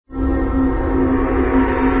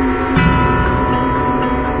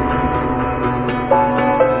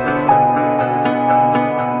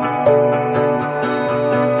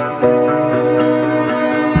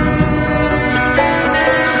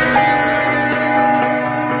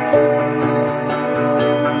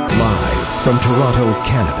From Toronto,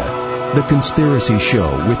 Canada, The Conspiracy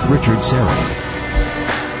Show with Richard Serra.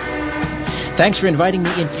 Thanks for inviting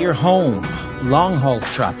me into your home. Long-haul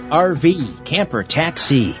truck, RV, camper,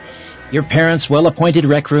 taxi. Your parents' well-appointed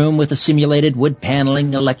rec room with a simulated wood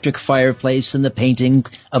paneling, electric fireplace, and the painting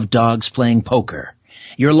of dogs playing poker.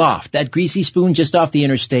 Your loft, that greasy spoon just off the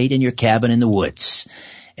interstate, and your cabin in the woods.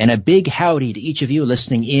 And a big howdy to each of you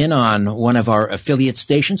listening in on one of our affiliate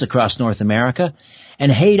stations across North America.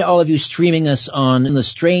 And hey to all of you streaming us on the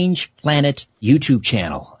Strange Planet YouTube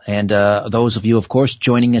channel. And those of you, of course,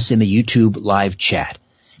 joining us in the YouTube live chat.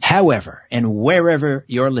 However, and wherever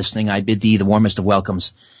you're listening, I bid thee the warmest of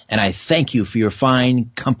welcomes, and I thank you for your fine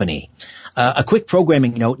company. A quick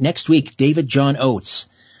programming note. Next week, David John Oates,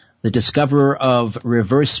 the discoverer of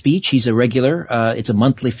reverse speech. He's a regular. It's a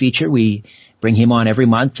monthly feature. We bring him on every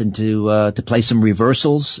month and to play some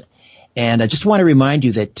reversals. And I just want to remind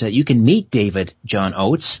you that you can meet David John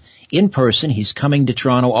Oates in person. He's coming to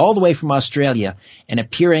Toronto all the way from Australia and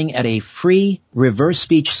appearing at a free reverse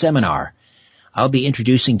speech seminar. I'll be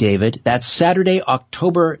introducing David. That's Saturday,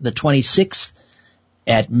 October the 26th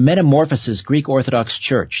at Metamorphosis Greek Orthodox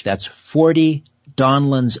Church. That's 40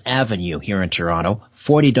 Donlands Avenue here in Toronto.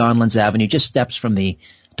 40 Donlands Avenue, just steps from the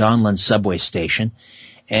Donlands subway station.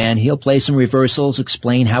 And he'll play some reversals,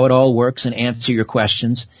 explain how it all works, and answer your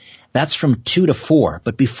questions. That's from 2 to 4.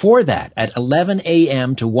 But before that, at 11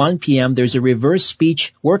 a.m. to 1 p.m., there's a reverse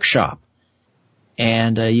speech workshop.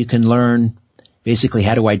 And you can learn basically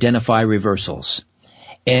how to identify reversals.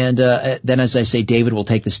 And then, as I say, David will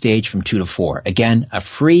take the stage from 2 to 4. Again, a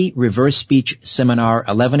free reverse speech seminar,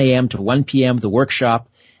 11 a.m. to 1 p.m., the workshop,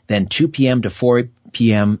 then 2 p.m. to 4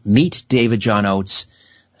 p.m., meet David John Oates,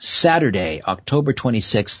 Saturday, October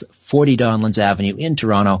 26th, 40 Donlands Avenue in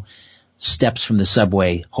Toronto, steps from the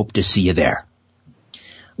subway. Hope to see you there.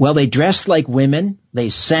 Well, they dressed like women, they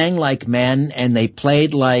sang like men, and they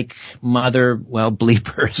played like mother, well,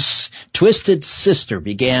 bleepers. Twisted Sister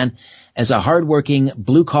began as a hardworking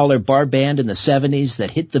blue-collar bar band in the 70s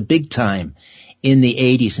that hit the big time in the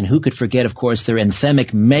 80s. And who could forget, of course, their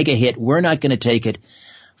anthemic mega hit, We're Not Gonna Take It,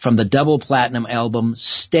 from the double platinum album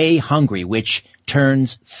Stay Hungry, which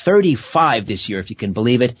turns 35 this year, if you can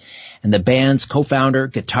believe it. And the band's co-founder,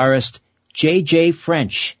 guitarist, J.J.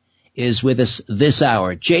 French, is with us this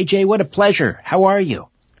hour. J.J., what a pleasure. How are you?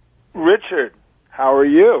 Richard, how are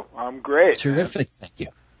you? I'm great. Terrific, thank you.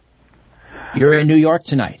 You're in New York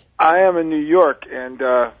tonight. I am in New York, and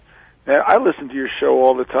I listen to your show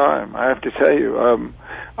all the time, I have to tell you.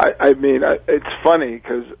 I mean, it's funny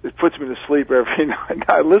because it puts me to sleep every night.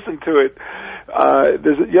 I listen to it.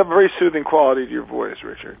 You have a very soothing quality to your voice,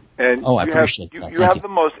 Richard. And I appreciate that. You have the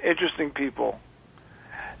most interesting people.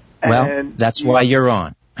 Well, that's why you're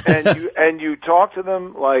on. and you talk to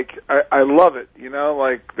them like I love it, you know,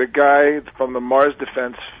 like the guy from the Mars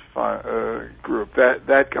Defense group,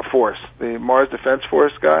 that force, the Mars Defense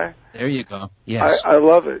Force guy. There you go. Yes, I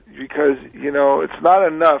love it because you know it's not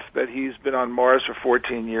enough that he's been on Mars for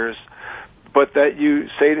 14 years, but that you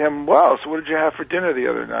say to him, "Wow, so what did you have for dinner the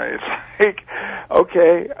other night?" It's like,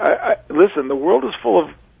 okay, listen, the world is full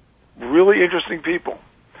of really interesting people.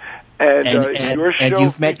 And your show, and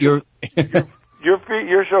you've met your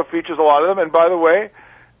show features a lot of them. And by the way,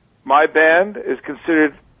 my band is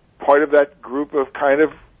considered part of that group of kind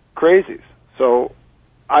of crazies. So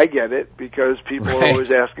I get it because people are always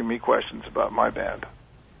asking me questions about my band.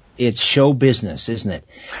 It's show business, isn't it?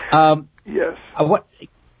 Yes.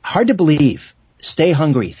 Hard to believe. Stay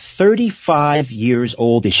Hungry, 35 years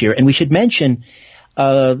old this year. And we should mention,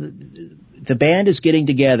 the band is getting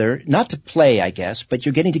together, not to play, I guess, but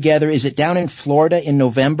you're getting together. Is it down in Florida in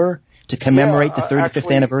November to commemorate the 35th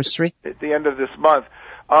actually, anniversary? At the end of this month.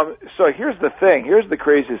 So here's the thing. Here's the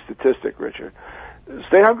crazy statistic, Richard.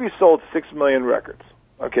 Stay Hungry sold 6 million records,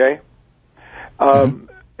 okay?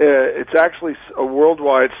 It's actually a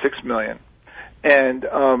worldwide 6 million. And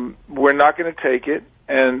We're Not Going to Take It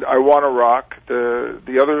and I Wanna Rock,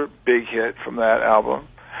 the other big hit from that album,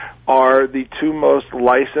 are the two most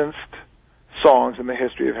licensed songs in the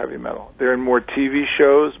history of heavy metal. They're in more TV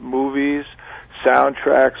shows, movies,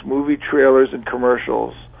 soundtracks, movie trailers, and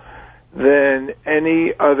commercials than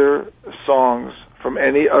any other songs from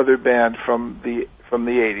any other band from the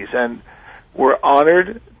 80s. And we're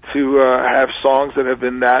honored to have songs that have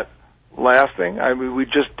been that lasting. I mean, we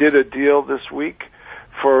just did a deal this week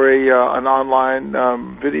for an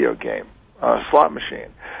online video game, slot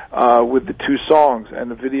machine, with the two songs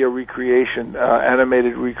and the video recreation,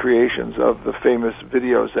 animated recreations of the famous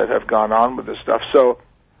videos that have gone on with this stuff. So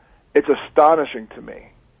it's astonishing to me.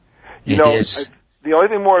 It is. The only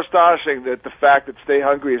thing more astonishing than the fact that Stay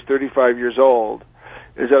Hungry is 35 years old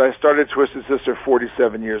is that I started Twisted Sister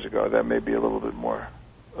 47 years ago. That may be a little bit more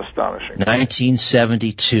astonishing.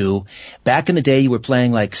 1972. Back in the day, you were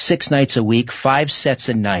playing like 6 nights a week, 5 sets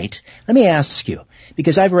a night. Let me ask you,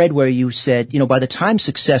 because I've read where you said, by the time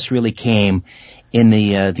success really came in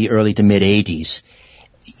the early to mid 80s,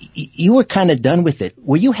 you were kind of done with it.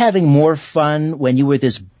 Were you having more fun when you were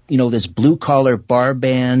this blue collar bar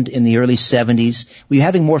band in the early 70s? Were you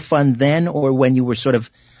having more fun then, or when you were sort of,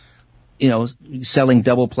 selling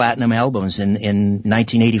double platinum albums in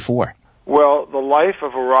 1984? Well, the life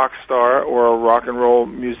of a rock star or a rock and roll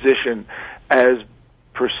musician as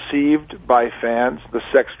perceived by fans, the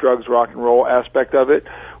sex, drugs, rock and roll aspect of it,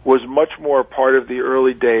 was much more a part of the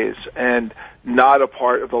early days and not a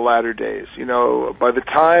part of the latter days. By the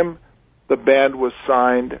time the band was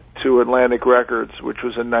signed to Atlantic Records, which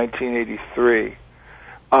was in 1983,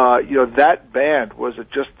 that band was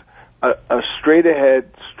just a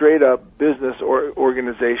straight-ahead, straight-up business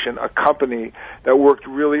organization, a company that worked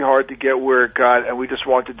really hard to get where it got, and we just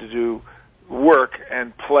wanted to do work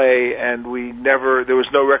and play, and there was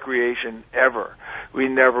no recreation ever. We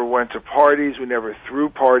never went to parties, we never threw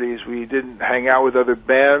parties, we didn't hang out with other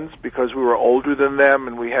bands because we were older than them,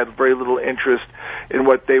 and we had very little interest in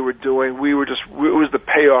what they were doing. It was the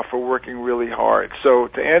payoff for working really hard. So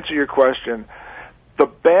to answer your question, the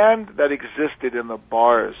band that existed in the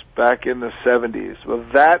bars back in the 70s, well,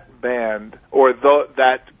 that band, or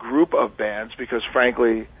that group of bands, because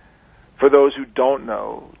frankly, for those who don't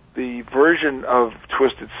know, the version of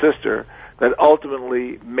Twisted Sister that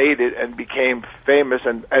ultimately made it and became famous,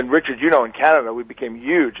 and Richard, in Canada, we became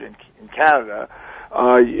huge in Canada.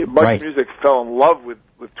 Much music fell in love with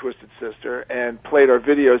Twisted Sister and played our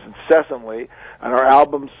videos incessantly, and our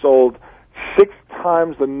albums sold 6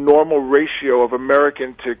 times the normal ratio of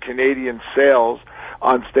American to Canadian sales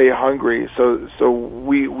on Stay Hungry. So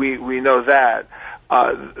we know that.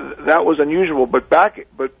 That was unusual, but back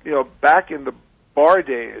in the bar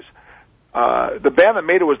days, the band that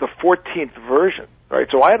made it was the 14th version, right?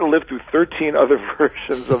 So I had to live through 13 other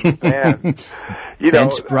versions of the band.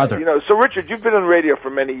 Ben's brother. So Richard, you've been on radio for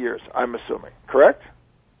many years, I'm assuming, correct?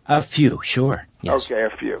 A few, sure. Yes. Okay, a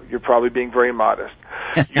few. You're probably being very modest.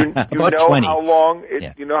 You About know 20. how long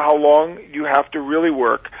you know how long you have to really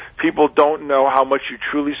work. People don't know how much you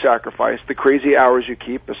truly sacrifice, the crazy hours you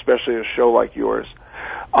keep, especially a show like yours.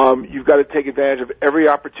 You've got to take advantage of every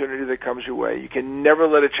opportunity that comes your way. You can never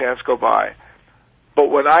let a chance go by. But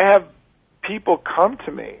when I have people come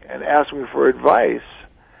to me and ask me for advice,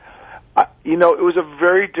 it was a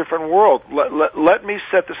very different world. Let me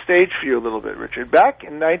set the stage for you a little bit, Richard. Back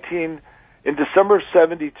in December of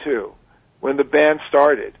 72, when the band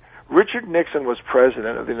started, Richard Nixon was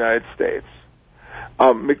president of the United States.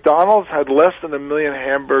 McDonald's had less than 1 million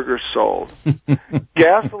hamburgers sold.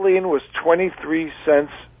 Gasoline was 23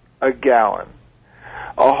 cents a gallon.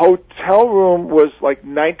 A hotel room was like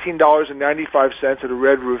 $19.95 at a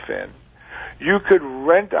Red Roof Inn. You could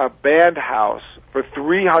rent a band house for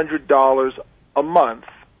 $300 a month.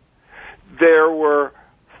 There were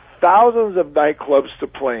thousands of nightclubs to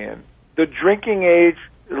play in. The drinking age,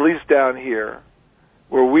 at least down here,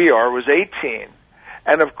 where we are, was 18.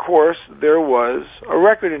 And of course, there was a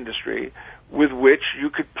record industry with which you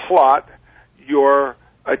could plot your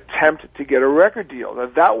attempt to get a record deal. Now,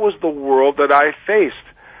 that was the world that I faced.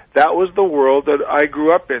 That was the world that I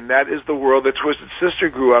grew up in. That is the world that Twisted Sister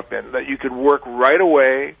grew up in, that you could work right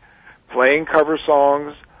away playing cover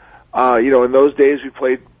songs. In those days we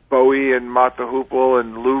played Bowie and Mott the Hoople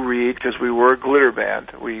and Lou Reed because we were a glitter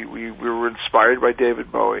band. We were inspired by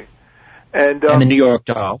David Bowie. And the New York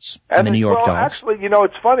Dolls. And the New York Dolls. Actually,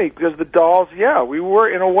 it's funny because the Dolls, we were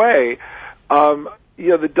in a way.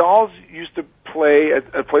 The Dolls used to play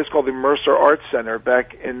at a place called the Mercer Arts Center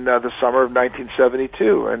back in the summer of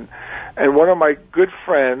 1972, and one of my good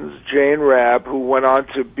friends, Jane Rabb, who went on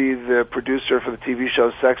to be the producer for the TV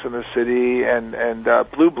show Sex and the City and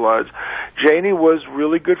Blue Bloods, Janie was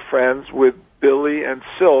really good friends with Billy and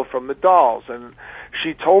Syl from the Dolls, and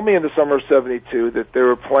she told me in the summer of 72 that they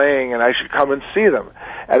were playing and I should come and see them.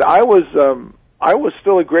 And I was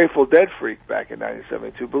still a Grateful Dead freak back in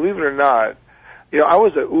 1972, believe it or not. I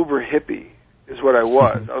was an uber hippie, is what I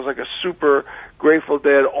was. I was like a super Grateful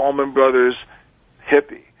Dead, Allman Brothers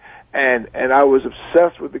hippie. And I was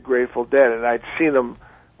obsessed with the Grateful Dead, and I'd seen them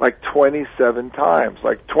like 27 times.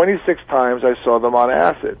 Like 26 times I saw them on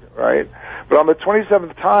acid, right? But on the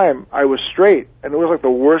 27th time, I was straight, and it was like the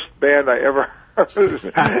worst band I ever heard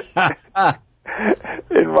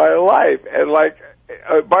in my life.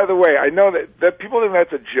 And by the way, I know that people think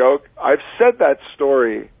that's a joke. I've said that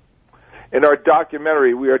story in our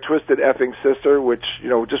documentary, We Are Twisted Effing Sister, which,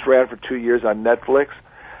 just ran for 2 years on Netflix.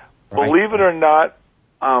 Right. Believe it or not,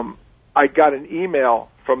 I got an email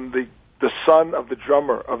from the son of the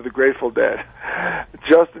drummer of the Grateful Dead,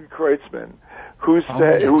 Justin Kreutzmann, who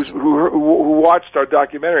watched our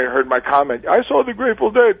documentary and heard my comment. I saw the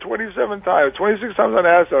Grateful Dead 27 times, 26 times on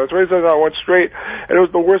acid, 27 times I went straight, and it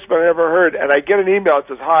was the worst band I ever heard. And I get an email that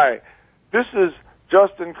says, "Hi, this is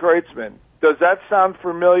Justin Kreutzmann. Does that sound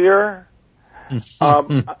familiar?" He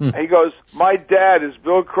goes, "My dad is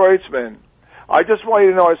Bill Kreutzmann. I just want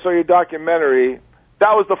you to know I saw your documentary.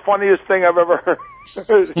 That was the funniest thing I've ever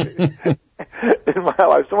heard in my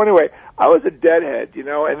life." So anyway, I was a deadhead,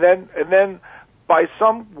 and then by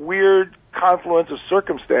some weird confluence of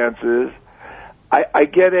circumstances, I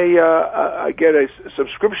get a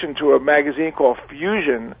subscription to a magazine called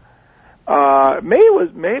Fusion.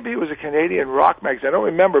 Maybe it was a Canadian rock magazine. I don't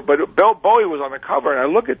remember, but Bill Bowie was on the cover, and I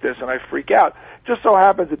look at this and I freak out. Just so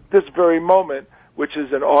happens at this very moment, which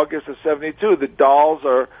is in August of '72, the Dolls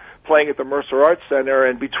are playing at the Mercer Arts Center,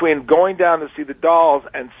 and between going down to see the Dolls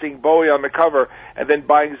and seeing Bowie on the cover, and then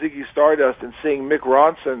buying Ziggy Stardust and seeing Mick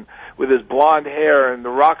Ronson with his blonde hair and the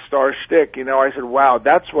rock star shtick, I said, wow,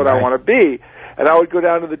 that's what I want to be. And I would go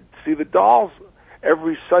down to see the Dolls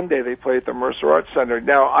every Sunday. They play at the Mercer Arts Center.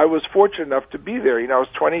 Now, I was fortunate enough to be there. I was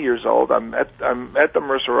 20 years old. I'm at the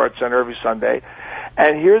Mercer Arts Center every Sunday,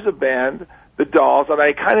 and here's a band, the Dolls, and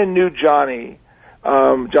I kind of knew Johnny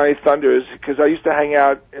Thunders, because I used to hang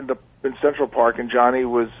out in Central Park, and Johnny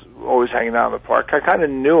was always hanging out in the park. I kind of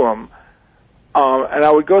knew him, and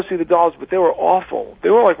I would go see the Dolls, but they were awful.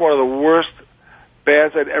 They were like one of the worst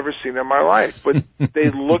bands I'd ever seen in my life, but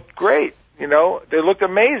they looked great. They looked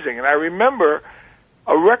amazing. And I remember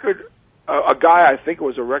a guy, I think it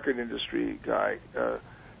was a record industry guy,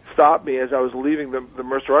 stopped me as I was leaving the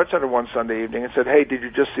Mercer Arts Center one Sunday evening and said, "Hey, did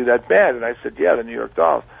you just see that band?" And I said, "Yeah, the New York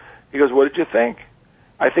Dolls." He goes, "What did you think?"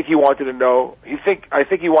 I think he wanted to know. I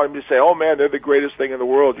think he wanted me to say, "Oh man, they're the greatest thing in the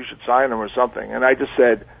world. You should sign them or something." And I just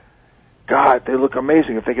said, "God, they look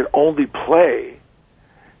amazing. If they could only play,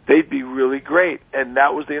 they'd be really great." And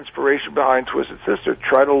that was the inspiration behind Twisted Sister.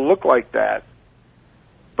 Try to look like that,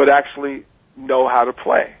 but actually know how to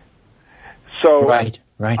play. So right.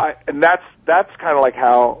 And that's kind of like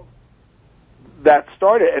how that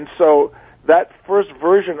started. And so that first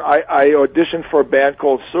version, I auditioned for a band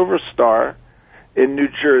called Silver Star in New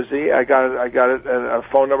Jersey. I got a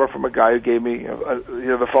phone number from a guy who gave me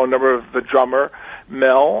the phone number of the drummer,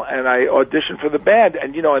 Mel, and I auditioned for the band.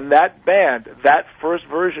 And in that band, that first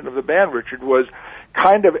version of the band, Richard, was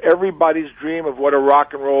kind of everybody's dream of what a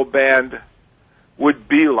rock and roll band would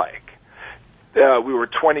be like. We were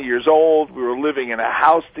 20 years old. We were living in a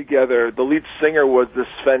house together. The lead singer was this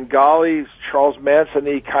Svengali, Charles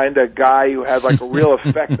Manson-y kind of guy who had like a real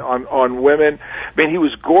effect on women. I mean, he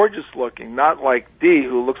was gorgeous looking, not like Dee,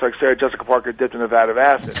 who looks like Sarah Jessica Parker dipped in a vat of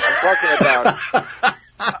acid.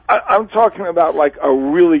 I'm talking about like a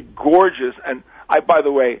really gorgeous, and by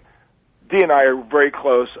the way, Dee and I are very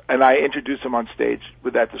close, and I introduced him on stage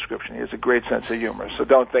with that description. He has a great sense of humor, so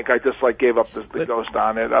don't think I just like gave up the ghost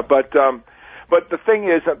on it. But the thing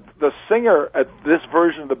is that the singer at this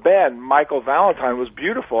version of the band, Michael Valentine, was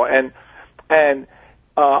beautiful, and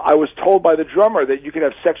I was told by the drummer that you could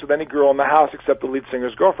have sex with any girl in the house except the lead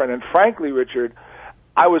singer's girlfriend. And frankly, Richard,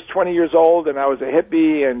 I was 20 years old, and I was a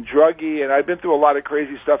hippie and druggy, and I'd been through a lot of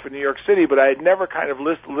crazy stuff in New York City, but I had never kind of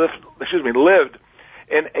lived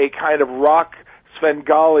in a kind of rock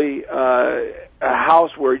Svengali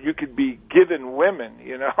house where you could be given women,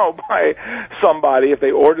 by somebody if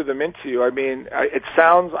they order them into you. I mean, it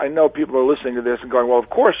sounds, I know people are listening to this and going, well, of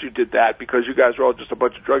course you did that because you guys are all just a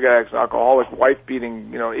bunch of drug addicts and alcoholic,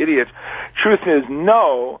 wife-beating, idiots. Truth is,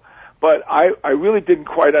 no, but I really didn't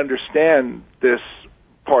quite understand this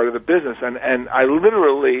part of the business. And I'm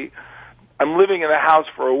living in a house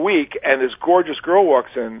for a week, and this gorgeous girl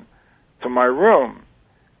walks in to my room.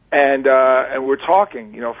 And we're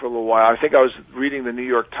talking, for a little while. I think I was reading the New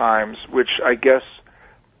York Times, which I guess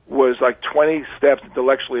was like 20 steps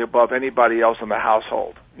intellectually above anybody else in the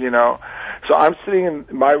household, So I'm sitting in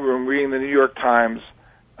my room reading the New York Times,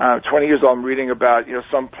 20 years old, I'm reading about,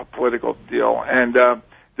 some political deal. And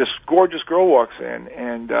this gorgeous girl walks in,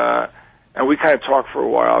 and we kind of talk for a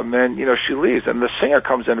while, and then, she leaves. And the singer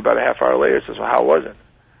comes in about a half hour later and says, well, how was it?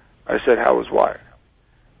 I said, how was what?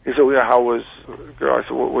 He said, well, how was the girl? I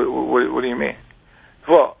said, what do you mean?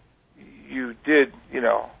 Well, you did,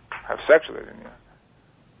 have sex with her, didn't you?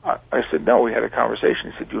 I said, no, we had a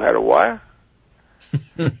conversation. He said, you had a what?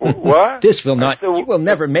 What? This will not, you will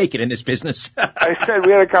never make it in this business. I said,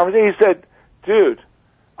 we had a conversation. He said, dude,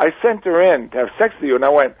 I sent her in to have sex with you. And I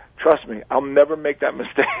went, Trust me, I'll never make that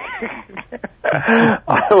mistake.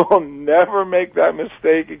 I will never make that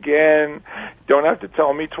mistake again. Don't have to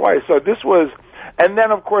tell me twice. So this was, and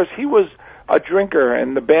then of course he was a drinker,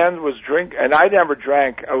 and the band was and I never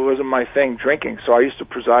drank. It wasn't my thing, drinking. So I used to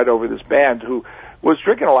preside over this band who was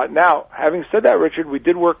drinking a lot. Now, having said that, Richard, we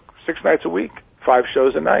did work 6 nights a week, 5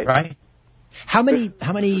 shows a night. Right. How many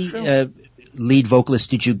lead vocalists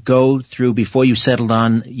did you go through before you settled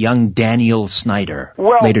on young Daniel Snyder,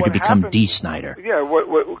 later to become Dee Snyder? Yeah,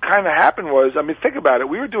 what kind of happened was, I mean, think about it.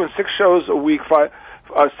 We were doing 6 shows a week,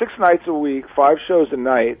 6 nights a week, 5 shows a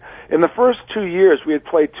night. In the first 2 years, we had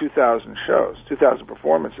played 2,000 shows, 2,000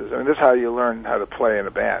 performances. I mean, this is how you learn how to play in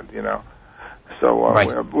a band, you know. So, right.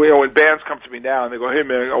 When bands come to me now and they go, hey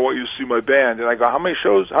man, I want you to see my band, and I go, how many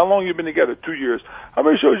shows, how long you been together? 2 years. How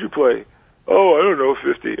many shows you play? Oh, I don't know,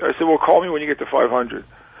 50. I said, well, call me when you get to 500.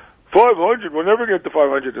 500? We'll never get to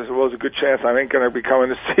 500. I said, well, there's a good chance I ain't going to be coming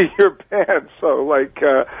to see your band. So,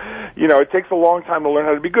 it takes a long time to learn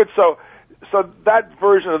how to be good. So that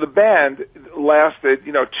version of the band lasted,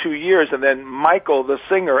 2 years, and then Michael, the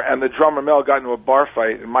singer, and the drummer Mel got into a bar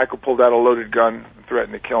fight, and Michael pulled out a loaded gun and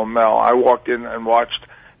threatened to kill Mel. I walked in and watched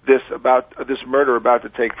this murder about to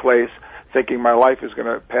take place, thinking my life is going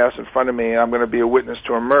to pass in front of me and I'm going to be a witness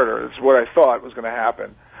to a murder. It's what I thought was going to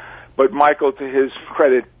happen. But Michael, to his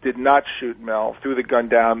credit, did not shoot Mel, threw the gun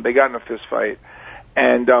down. They got in a fist fight,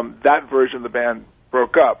 and that version of the band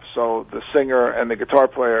broke up. So the singer and the guitar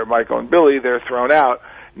player, Michael and Billy, they're thrown out.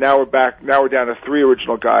 Now we're back. Now we're down to 3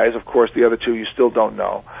 original guys. Of course, the other 2 you still don't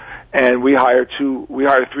know. And we hired 3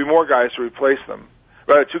 more guys to replace them.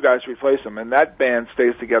 Rather, 2 guys to replace them. And that band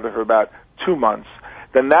stays together for about 2 months.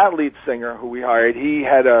 Then that lead singer who we hired,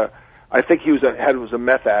 I think he was a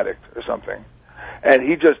meth addict or something. And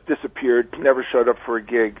he just disappeared, never showed up for a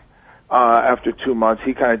gig. After 2 months,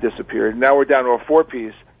 he kind of disappeared. Now we're down to a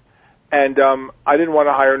 4-piece. And I didn't want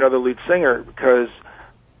to hire another lead singer because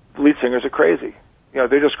lead singers are crazy.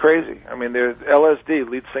 They're just crazy. I mean, they're LSD,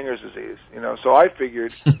 lead singer's disease. So I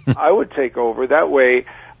figured I would take over. That way,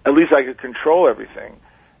 at least I could control everything.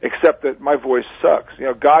 Except that my voice sucks.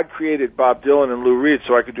 God created Bob Dylan and Lou Reed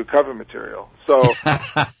so I could do cover material. So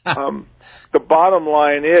the bottom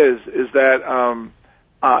line is that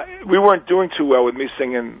we weren't doing too well with me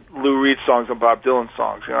singing Lou Reed songs and Bob Dylan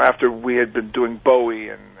songs. After we had been doing Bowie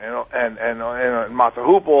and Martha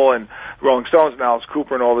Hoople and Rolling Stones and Alice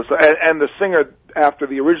Cooper and all this, and the singer after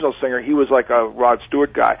the original singer, he was like a Rod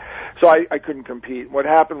Stewart guy. So I couldn't compete. What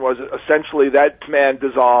happened was essentially that band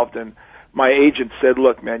dissolved, and my agent said,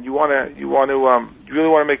 "Look, man, you really want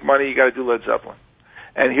to make money, you got to do Led Zeppelin."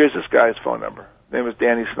 And here's this guy's phone number. His name is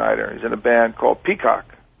Danny Snyder. He's in a band called Peacock.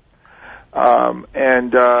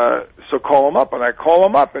 So call him up, and I call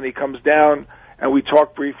him up, and he comes down, and we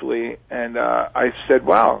talk briefly, and I said,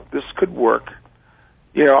 "Wow, this could work.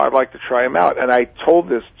 I'd like to try him out." And I told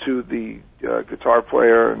this to the guitar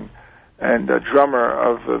player and drummer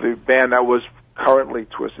of the band that was currently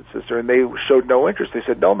Twisted Sister, and they showed no interest. They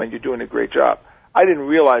said, "No, man, you're doing a great job." I didn't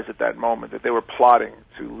realize at that moment that they were plotting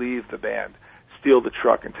to leave the band, steal the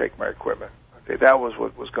truck, and take my equipment. Okay, that was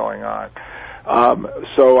what was going on.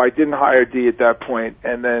 So I didn't hire Dee at that point,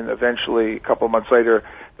 and then eventually, a couple of months later,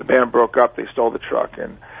 the band broke up. They stole the truck,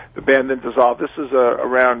 and the band then dissolved. This is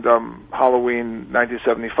around Halloween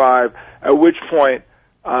 1975, at which point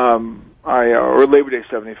or Labor Day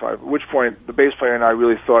 75, at which point the bass player and I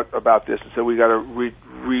really thought about this and said, we got to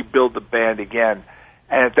rebuild the band again.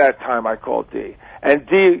 And at that time, I called Dee. And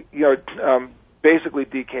Dee, basically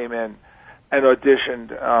Dee came in and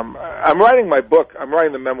auditioned. I'm writing my book. I'm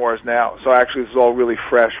writing the memoirs now. So actually this is all really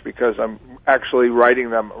fresh because I'm actually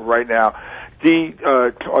writing them right now. Dee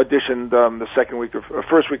auditioned the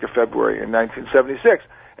first week of February in 1976,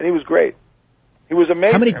 and he was great. He was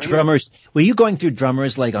amazing. How many drummers? Were you going through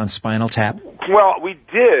drummers like on Spinal Tap? Well, we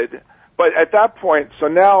did, but at that point, so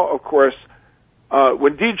now, of course,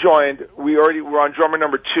 when Dee joined, we already were on drummer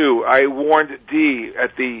number 2. I warned Dee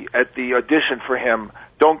at the audition for him,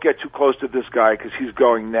 don't get too close to this guy because he's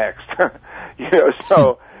going next.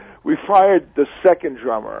 So we fired the second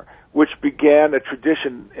drummer, which began a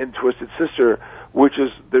tradition in Twisted Sister, which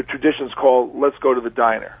is the tradition's called "Let's Go to the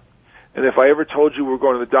Diner." And if I ever told you we're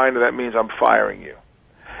going to the diner, that means I'm firing you.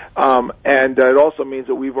 And it also means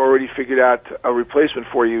that we've already figured out a replacement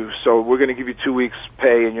for you, so we're going to give you 2 weeks'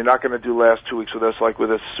 pay, and you're not going to do last 2 weeks with us like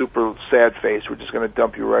with a super sad face. We're just going to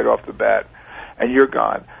dump you right off the bat, and you're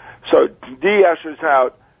gone. So Dee ushers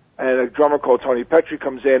out, and a drummer called Tony Petrie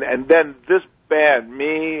comes in, and then this band,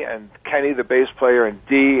 me and Kenny, the bass player, and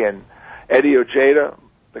Dee and Eddie Ojeda,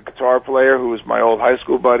 the guitar player, who was my old high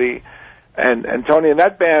school buddy, and Tony, and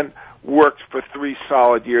that band worked for 3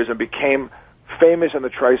 solid years and became famous in the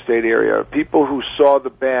tri-state area. People who saw the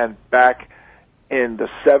band back in the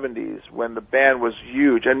 70s when the band was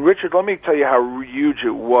huge. And Richard, let me tell you how huge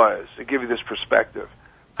it was to give you this perspective.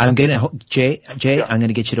 Jay, Yeah. I'm going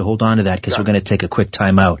to get you to hold on to that because we're going to take a quick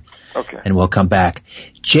time out. Okay. And we'll come back.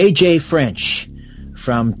 J.J. French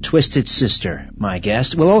from Twisted Sister, my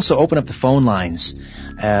guest. We'll also open up the phone lines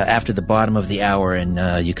after the bottom of the hour,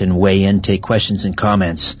 and you can weigh in, take questions and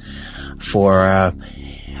comments for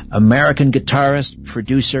American guitarist,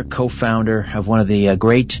 producer, co-founder of one of the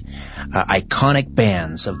great iconic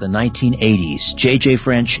bands of the 1980s, J.J.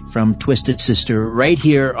 French from Twisted Sister, right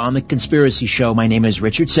here on The Conspiracy Show. My name is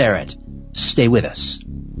Richard Serrett. Stay with us.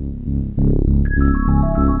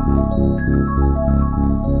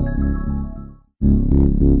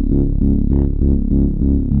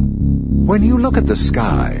 When you look at the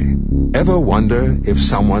sky, ever wonder if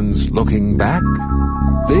someone's looking back?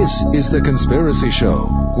 This is The Conspiracy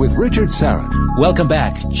Show with Richard Serrett. Welcome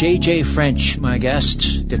back. J.J. French, my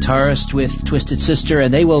guest, guitarist with Twisted Sister,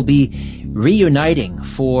 and they will be reuniting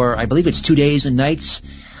for, I believe it's 2 days and nights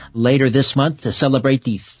later this month to celebrate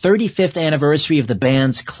the 35th anniversary of the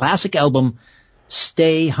band's classic album,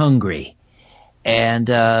 Stay Hungry. And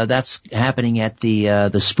that's happening at the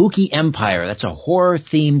Spooky Empire. That's a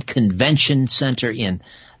horror-themed convention center in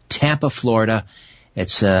Tampa, Florida.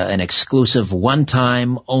 It's an exclusive,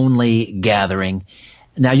 one-time only gathering.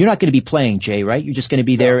 Now, you're not going to be playing, Jay, right? You're just going to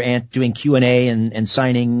be there and doing Q&A and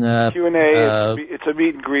signing. Q&A. It's a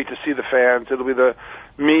meet and greet to see the fans. It'll be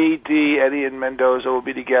me, Dee, Eddie, and Mendoza will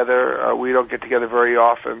be together. We don't get together very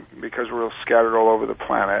often because we're scattered all over the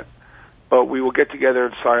planet. But we will get together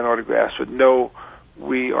and sign autographs. But no,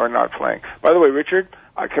 we are not playing. By the way, Richard,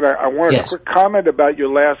 I wanted a quick comment about your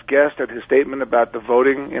last guest and his statement about the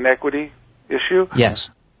voting inequity issue. Yes.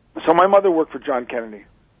 So my mother worked for John Kennedy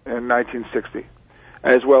in 1960,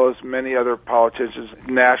 as well as many other politicians,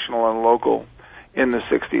 national and local, in the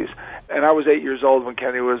 60s. And I was 8 years old when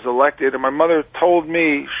Kennedy was elected, and my mother told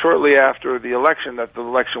me shortly after the election that the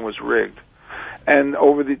election was rigged. And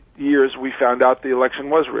over the years, we found out the election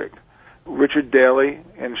was rigged. Richard Daley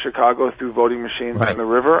in Chicago threw voting machines in the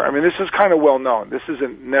river. I mean, this is kind of well known. This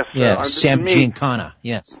isn't necessarily... Yeah, Sam Giancana,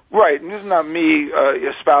 yes. Right, and this is not me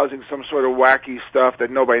espousing some sort of wacky stuff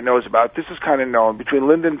that nobody knows about. This is kind of known between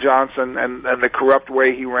Lyndon Johnson and the corrupt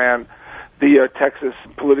way he ran the Texas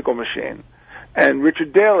political machine. And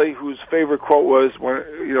Richard Daley, whose favorite quote was,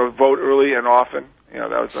 vote early and often. That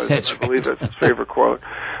was, I believe that's his favorite quote.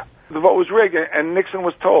 The vote was rigged, and Nixon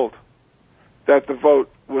was told that the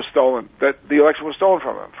vote was stolen, that the election was stolen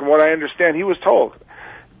from him. From what I understand, he was told.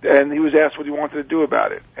 And he was asked what he wanted to do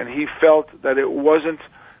about it. And he felt that it wasn't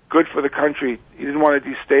good for the country. He didn't want to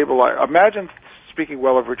destabilize. Imagine speaking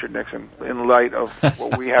well of Richard Nixon in light of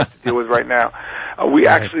what we have to deal with right now. We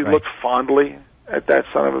actually looked fondly at that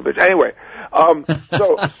son of a bitch. Anyway,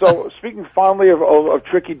 so speaking fondly of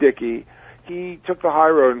Tricky Dicky, he took the high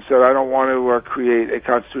road and said, I don't want to create a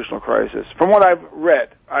constitutional crisis. From what I've read,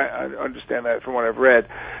 I understand that from what I've read.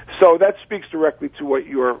 So that speaks directly to what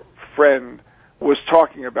your friend was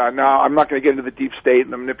talking about. Now, I'm not going to get into the deep state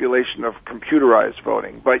and the manipulation of computerized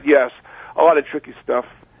voting, but yes, a lot of tricky stuff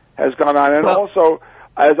has gone on. And also,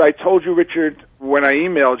 as I told you, Richard, when I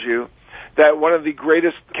emailed you, that one of the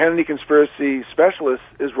greatest Kennedy conspiracy specialists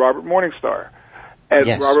is Robert Morningstar. And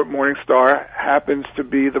Robert Morningstar happens to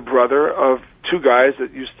be the brother of two guys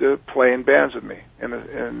that used to play in bands with me.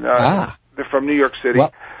 They're from New York City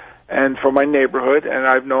and from my neighborhood, and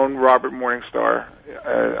I've known Robert Morningstar.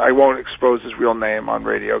 I won't expose his real name on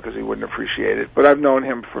radio because he wouldn't appreciate it, but I've known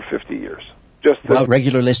him for 50 years.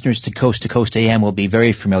 Regular listeners to Coast AM will be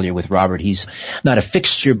very familiar with Robert. He's not a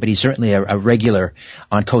fixture, but he's certainly a regular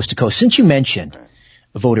on Coast to Coast. Since you mentioned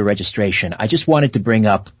voter registration, I just wanted to bring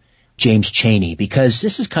up James Chaney, because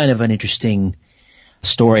this is kind of an interesting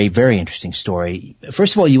story, very interesting story.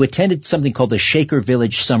 First of all, you attended something called the Shaker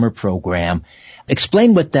Village Summer Program.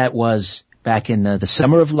 Explain what that was back in the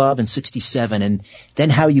Summer of Love in '67, and then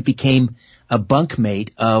how you became a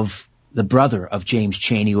bunkmate of the brother of James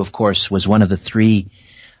Chaney, who, of course, was one of the 3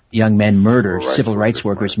 young men murdered, civil rights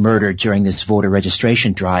workers murdered during this voter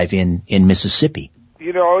registration drive in Mississippi.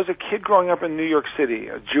 I was a kid growing up in New York City,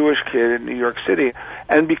 a Jewish kid in New York City,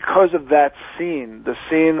 and because of that scene, the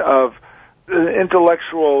scene of an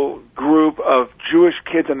intellectual group of Jewish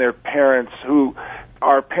kids and their parents who,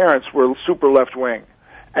 our parents were super left-wing,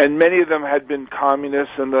 and many of them had been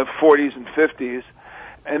communists in the 40s and 50s,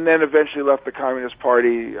 and then eventually left the Communist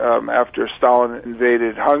Party after Stalin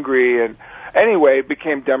invaded Hungary, anyway,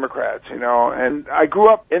 became Democrats, and I grew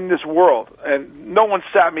up in this world, and no one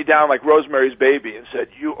sat me down like Rosemary's Baby and said,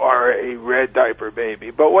 you are a red diaper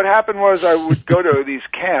baby. But what happened was I would go to these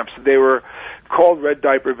camps. They were called red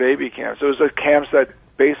diaper baby camps. It was camps that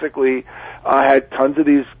basically had tons of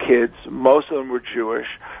these kids. Most of them were Jewish.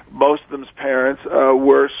 Most of them's parents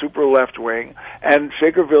were super left-wing. And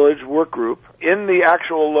Shaker Village Work Group, in the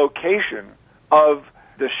actual location of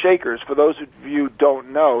the Shakers, for those of you who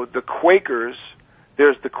don't know, the Quakers,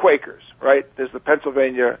 there's the Quakers, right? There's the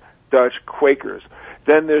Pennsylvania Dutch Quakers.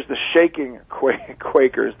 Then there's the shaking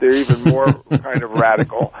Quakers. They're even more kind of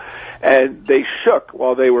radical. And they shook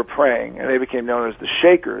while they were praying, and they became known as the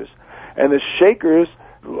Shakers. And the Shakers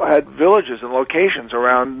had villages and locations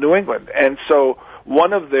around New England. And so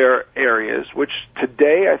one of their areas, which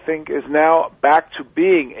today I think is now back to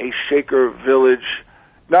being a Shaker Village,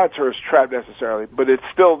 not a tourist trap necessarily, but it's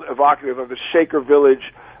still evocative of the Shaker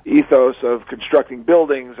Village ethos of constructing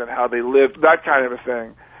buildings and how they lived, that kind of a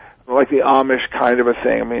thing, like the Amish kind of a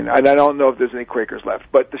thing. I mean, I don't know if there's any Quakers left,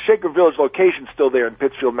 but the Shaker Village location's still there in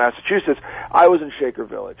Pittsfield, Massachusetts. I was in Shaker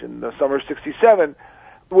Village in the summer of '67,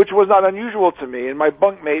 which was not unusual to me, and my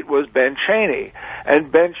bunkmate was Ben Chaney. And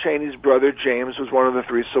Ben Chaney's brother, James, was one of the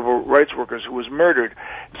 3 civil rights workers who was murdered.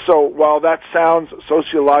 So while that sounds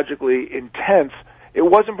sociologically intense, it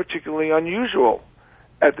wasn't particularly unusual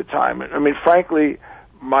at the time. I mean, frankly,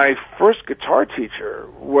 my first guitar teacher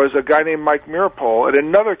was a guy named Mike Mirapole at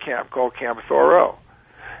another camp called Camp Thoreau.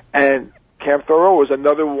 And Camp Thoreau was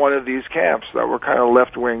another one of these camps that were kind of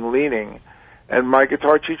left-wing leaning. And my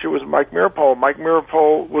guitar teacher was Mike Mirapole. Mike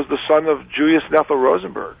Mirapole was the son of Julius and Ethel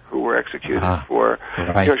Rosenberg, who were executed for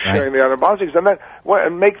sharing the atom bombs.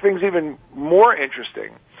 And make things even more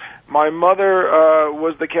interesting, my mother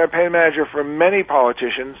was the campaign manager for many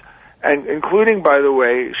politicians, and including, by the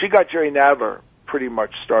way, she got Jerry Nadler pretty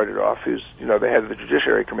much started off, who's the head of the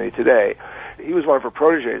Judiciary Committee today. He was one of her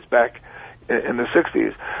proteges back in the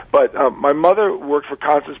 60s. But my mother worked for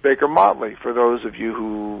Constance Baker Motley, for those of you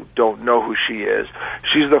who don't know who she is.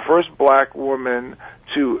 She's the first black woman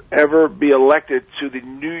to ever be elected to the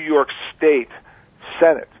New York State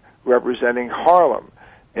Senate, representing Harlem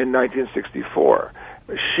in 1964.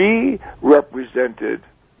 She represented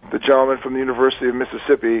the gentleman from the University of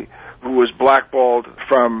Mississippi who was blackballed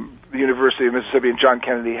from the University of Mississippi, and John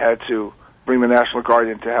Kennedy had to bring the National Guard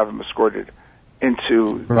in to have him escorted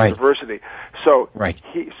into the university. So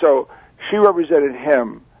she represented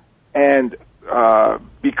him, and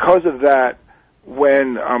because of that,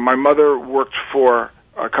 when my mother worked for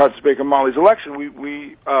Constance Baker Motley's election,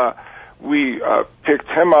 we picked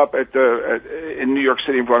him up in New York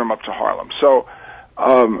City and brought him up to Harlem. So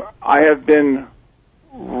I have been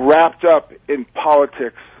wrapped up in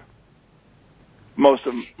politics most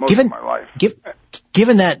of my life.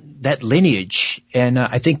 Given that lineage, and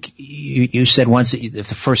I think you said once that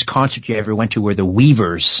the first concert you ever went to were the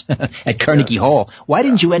Weavers at Carnegie Hall. Why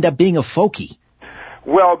didn't you end up being a folkie?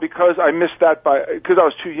 Well, because I missed that because I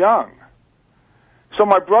was too young. So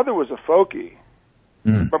my brother was a folkie.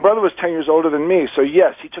 My brother was 10 years older than me, so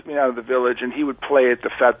yes, he took me out of the village, and he would play at the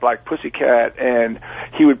Fat Black Pussycat, and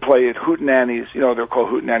he would play at Hootenannies. They were called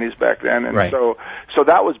Hootenannies back then, and so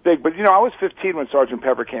that was big. But I was 15 when Sgt.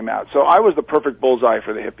 Pepper came out, so I was the perfect bullseye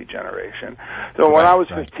for the hippie generation. So when I was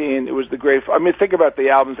 15, it was the great. I mean, think about the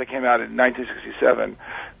albums that came out in 1967: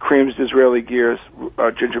 Cream's Disraeli Gears,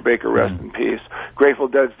 Ginger Baker, Rest in Peace, Grateful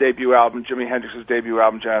Dead's debut album, Jimi Hendrix's debut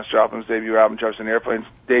album, Janis Joplin's debut album, Jefferson Airplane's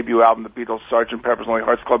debut album, the Beatles, Sgt. Pepper's Lonely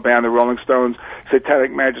Hearts Club Band, the Rolling Stones,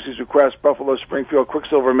 Satanic Majesty's Request, Buffalo Springfield,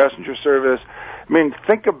 Quicksilver Messenger Service. I mean,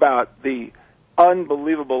 think about the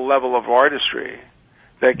unbelievable level of artistry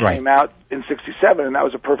that came out in '67, and that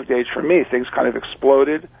was a perfect age for me. Things kind of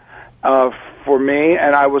exploded for me,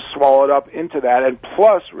 and I was swallowed up into that. And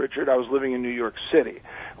plus, Richard, I was living in New York City.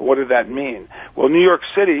 What did that mean? Well, New York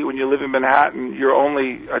City, when you live in Manhattan, you're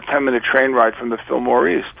only a 10-minute train ride from the Fillmore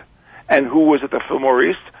East. And who was at the Fillmore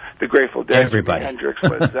East? The Grateful Dead, everybody. Hendrix,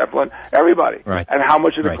 Led Zeppelin, everybody. Right. And how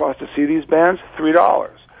much did it cost to see these bands?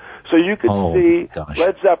 $3. So you could see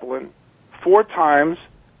Led Zeppelin 4 times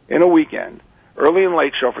in a weekend, early and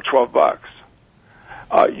late show for $12.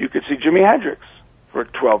 You could see Jimi Hendrix for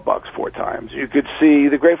 $12 4 times. You could see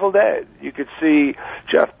the Grateful Dead. You could see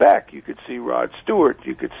Jeff Beck. You could see Rod Stewart.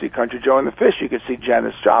 You could see Country Joe and the Fish. You could see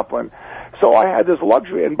Janis Joplin. So I had this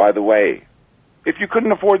luxury. And by the way, if you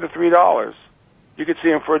couldn't afford the $3, you could see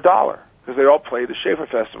them for $1 because they all played the Schaefer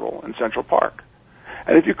Festival in Central Park.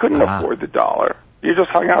 And if you couldn't afford the $1, you just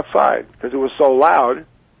hung outside because it was so loud,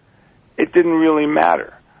 it didn't really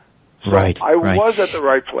matter. So I was at the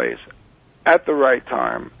right place at the right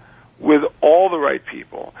time with all the right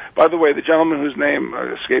people. By the way, the gentleman whose name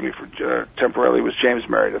escaped me for temporarily was James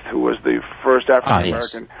Meredith, who was the first African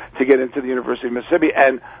American to get into the University of Mississippi.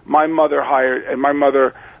 And my mother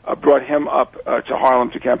brought him up to Harlem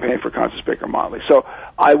to campaign for Constance Baker Motley. So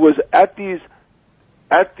I was at these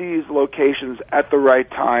locations at the right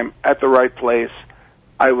time, at the right place.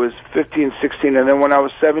 I was 15, 16, and then when I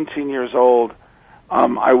was 17 years old,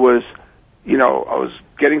 I was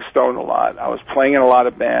getting stoned a lot. I was playing in a lot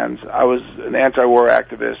of bands. I was an anti-war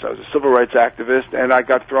activist. I was a civil rights activist, and I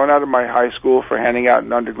got thrown out of my high school for handing out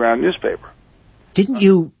an underground newspaper. Didn't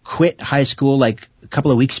you quit high school like a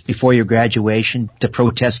couple of weeks before your graduation to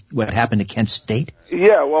protest what happened at Kent State?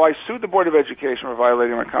 Yeah, well, I sued the Board of Education for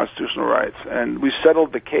violating my constitutional rights, and we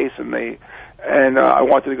settled the case, and I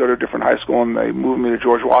wanted to go to a different high school, and they moved me to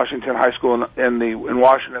George Washington High School in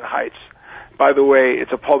Washington Heights. By the way,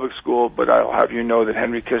 it's a public school, but I'll have you know that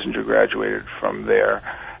Henry Kissinger graduated from there,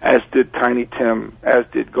 as did Tiny Tim, as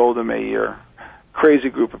did Golda Meir. Crazy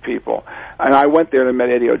group of people. And I went there and met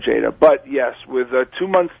Eddie Ojeda. But yes, with 2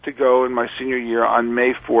 months to go in my senior year on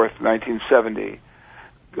May 4th, 1970,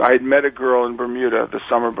 I had met a girl in Bermuda the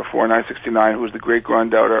summer before, 1969, who was the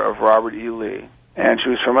great-granddaughter of Robert E. Lee. And she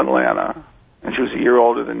was from Atlanta. And she was a year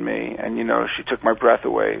older than me, and, she took my breath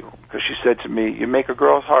away, because she said to me, "You make a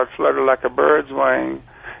girl's heart flutter like a bird's wing."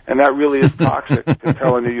 And that really is toxic to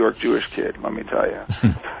tell a New York Jewish kid, let me tell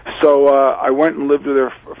you. So I went and lived with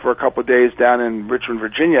her for a couple of days down in Richmond,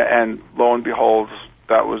 Virginia, and lo and behold,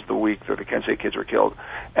 that was the week that the Kent State kids were killed.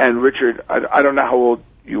 And Richard, I don't know how old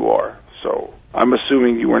you are, so I'm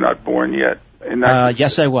assuming you were not born yet.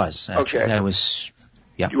 Yes, I was. Actually. Okay. I was...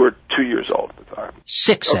 Yeah. You were 2 years old at the time.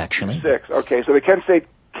 6, actually. 6. Okay, so the Kent State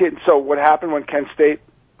kids. So what happened when Kent State,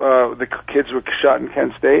 the kids were shot in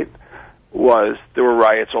Kent State, was there were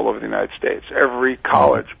riots all over the United States. Every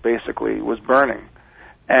college basically was burning,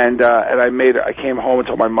 and I came home and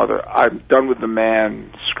told my mother, "I'm done with the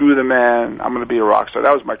man. Screw the man. I'm going to be a rock star."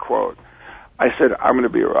 That was my quote. I said, "I'm going to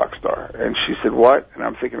be a rock star," and she said, "What?" And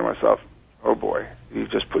I'm thinking to myself, "Oh boy, you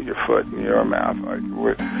just put your foot in your mouth. Like,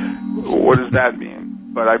 what does that mean?"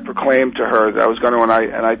 But I proclaimed to her that I was going to,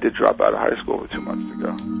 and I did drop out of high school with 2 months to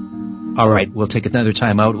go. All right, we'll take another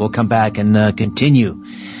time out. We'll come back and continue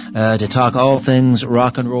to talk all things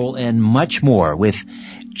rock and roll and much more with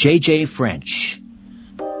J.J. French,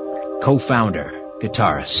 co-founder,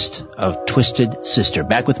 guitarist of Twisted Sister.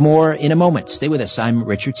 Back with more in a moment. Stay with us. I'm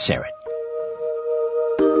Richard Serrett.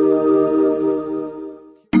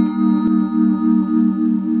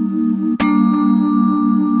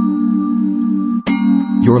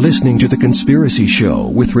 You're listening to The Conspiracy Show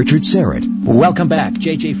with Richard Serrett. Welcome back.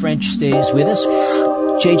 J.J. French stays with us.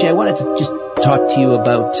 J.J., I wanted to just talk to you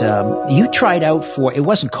about, you tried out for, it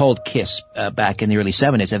wasn't called KISS back in the early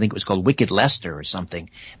 70s. I think it was called Wicked Lester or something.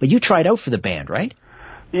 But you tried out for the band, right?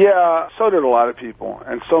 Yeah, so did a lot of people.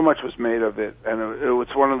 And so much was made of it. And it was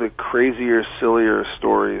one of the crazier, sillier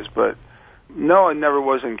stories. But no, I never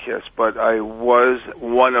was in KISS. But I was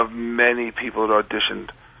one of many people that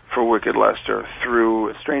auditioned for Wicked Lester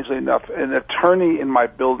through, strangely enough, an attorney in my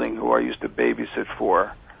building who I used to babysit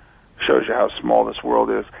for. Shows you how small this world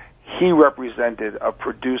is. He represented a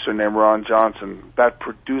producer named Ron Johnson. That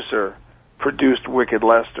producer produced Wicked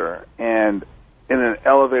Lester, and in an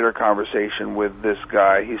elevator conversation with this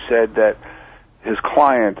guy, he said that his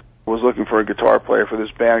client was looking for a guitar player for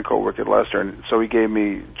this band called Wicked Lester, and so he gave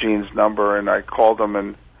me Gene's number, and I called him,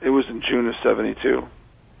 and it was in June of '72.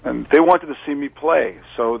 And they wanted to see me play,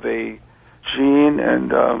 so Gene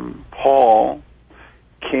and Paul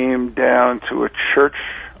came down to a church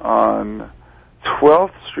on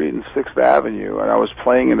 12th Street and 6th Avenue, and I was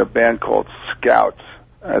playing in a band called Scout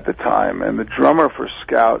at the time. And the drummer for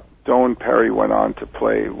Scout, Doane Perry, went on to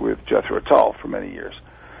play with Jethro Tull for many years.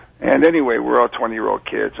 And anyway, we're all 20-year-old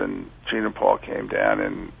kids, and Gene and Paul came down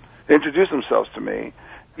and introduced themselves to me.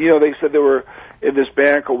 They said they were in this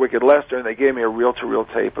band called Wicked Lester, and they gave me a reel-to-reel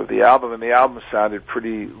tape of the album, and the album sounded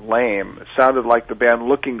pretty lame. It sounded like the band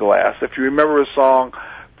Looking Glass. If you remember a song,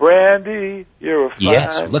 Brandy, you're a fine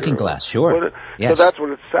Yes, Looking Glass, sure. Yes. So that's what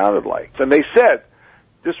it sounded like. And they said,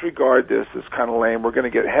 disregard this, it's kind of lame, we're going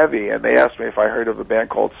to get heavy. And they asked me if I heard of a band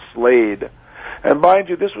called Slade. And mind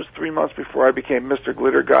you, this was 3 months before I became Mr.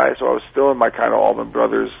 Glitter Guy, so I was still in my kind of Allman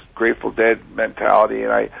Brothers, Grateful Dead mentality,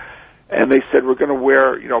 and they said, we're going to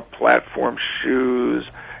wear, platform shoes,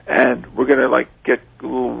 and we're going to, get a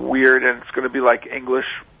little weird, and it's going to be like English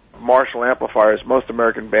Marshall amplifiers. Most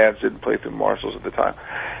American bands didn't play through Marshalls at the time.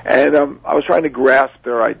 And I was trying to grasp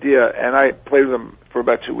their idea, and I played with them for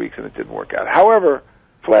about 2 weeks, and it didn't work out. However,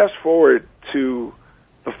 flash forward to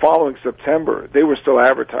the following September, they were still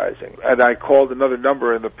advertising. And I called another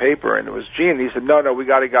number in the paper, and it was Gene. And he said, no, we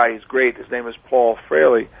got a guy. He's great. His name is Paul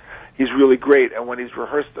Fraley. He's really great. And when he's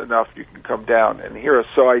rehearsed enough, you can come down and hear us.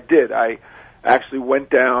 So I did. I actually went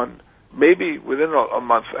down maybe within a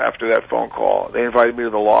month after that phone call. They invited me to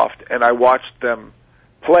the Loft, and I watched them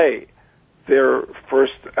play their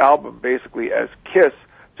first album basically as Kiss,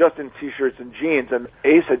 just in T-shirts and jeans. And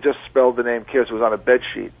Ace had just spelled the name Kiss. It was on a bed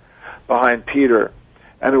sheet behind Peter,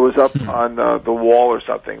 and it was up on the wall or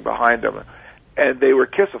something behind them. And they were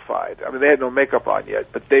Kissified. I mean, they had no makeup on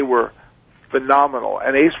yet, but they were phenomenal.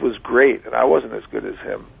 And Ace was great, and I wasn't as good as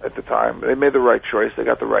him at the time. They made the right choice. They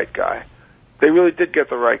got the right guy. They really did get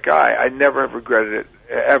the right guy. I never have regretted it,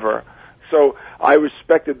 ever. So I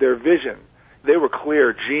respected their vision. They were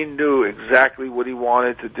clear. Gene knew exactly what he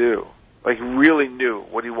wanted to do. Like, really knew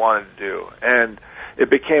what he wanted to do. And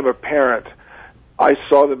it became apparent. I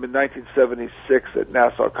saw them in 1976 at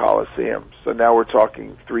Nassau Coliseum. So now we're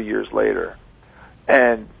talking 3 years later.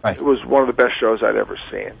 And It was one of the best shows I'd ever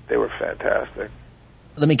seen. They were fantastic.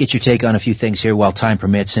 Let me get your take on a few things here while time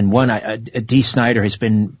permits. And one, Dee Snider has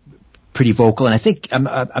been pretty vocal, and I think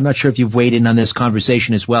I'm not sure if you've weighed in on this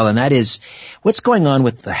conversation as well, and that is what's going on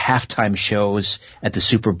with the halftime shows at the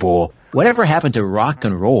Super Bowl. Whatever happened to rock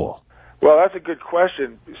and roll? Well, that's a good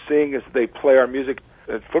question, seeing as they play our music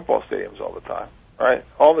at football stadiums all the time, right?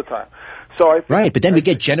 All the time. So I think, right, but then we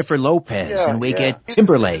get Jennifer Lopez and we get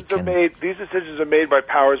Timberlake. These decisions are made by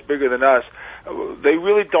powers bigger than us. They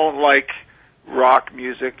really don't like rock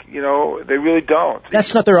music, they really don't.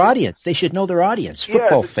 That's not their audience. They should know their audience.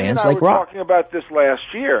 Football fans like rock. We were talking about this last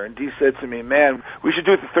year, and Dee said to me, man, we should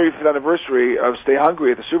do it the 35th anniversary of Stay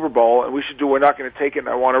Hungry at the Super Bowl, and we should do We're Not Going to Take It and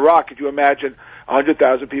I Want to Rock. Could you imagine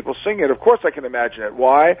 100,000 people singing it? Of course I can imagine it.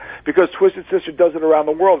 Why? Because Twisted Sister does it around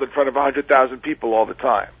the world in front of 100,000 people all the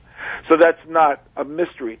time. So that's not a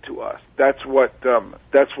mystery to us. That's what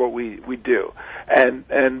we do, and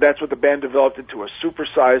that's what the band developed into, a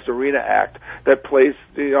supersized arena act that plays.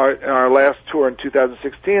 In our last tour in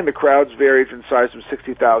 2016, the crowds varied in size from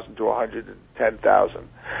 60,000 to 110,000,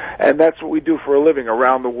 and that's what we do for a living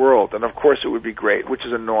around the world. And of course, it would be great, which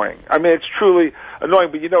is annoying. I mean, it's truly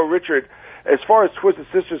annoying. But Richard, as far as Twisted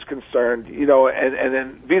Sister is concerned, and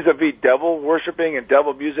then vis-a-vis devil worshiping and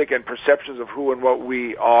devil music and perceptions of who and what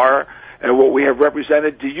we are and what we have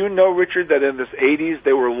represented, do you know, Richard, that in the 80s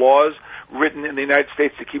there were laws written in the United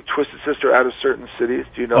States to keep Twisted Sister out of certain cities?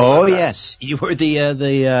 Do you know? Oh, yes. You were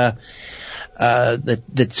the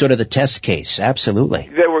sort of the test case. Absolutely.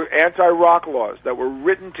 There were anti-rock laws that were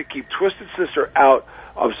written to keep Twisted Sister out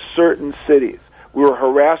of certain cities. We were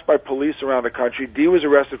harassed by police around the country. Dee was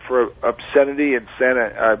arrested for obscenity in San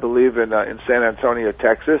Antonio,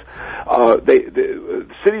 Texas. The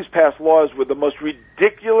cities passed laws with the most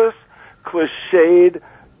ridiculous, cliched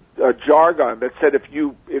jargon that said if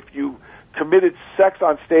you committed sex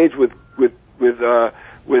on stage with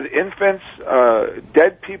infants,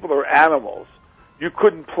 dead people, or animals, you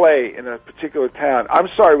couldn't play in a particular town. I'm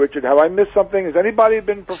sorry, Richard, have I missed something? Has anybody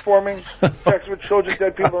been performing sex with children,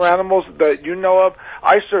 dead people, or animals that you know of?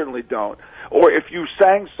 I certainly don't. Or if you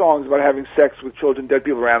sang songs about having sex with children, dead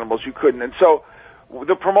people, or animals, you couldn't. And so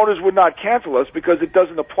the promoters would not cancel us because it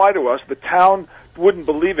doesn't apply to us. The town wouldn't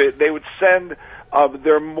believe it. They would send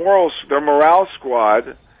their moral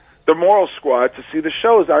squad to see the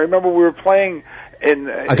shows. I remember we were playing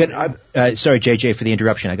sorry, JJ, for the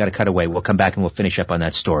interruption. I got to cut away. We'll come back and we'll finish up on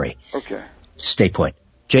that story. Okay. Stay put.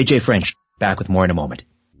 JJ French, back with more in a moment.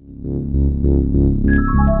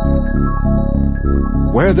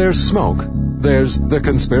 Where there's smoke, there's The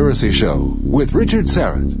Conspiracy Show with Richard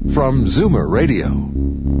Serrett from Zoomer Radio.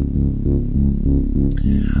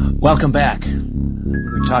 Welcome back. We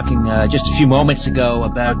were talking just a few moments ago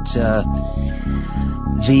about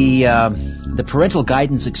the parental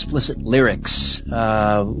guidance explicit lyrics,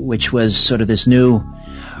 which was sort of this new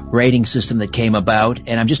rating system that came about.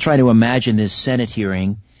 And I'm just trying to imagine this Senate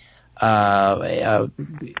hearing. And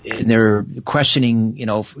they're questioning,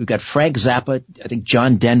 we've got Frank Zappa, I think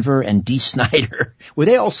John Denver, and Dee Snider. Were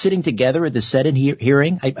they all sitting together at the Senate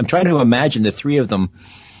hearing? I'm trying to imagine the three of them.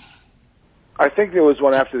 I think there was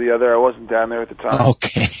one after the other. I wasn't down there at the time.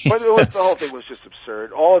 Okay. But the whole thing was just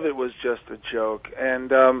absurd. All of it was just a joke.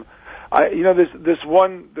 And this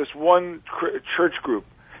one church group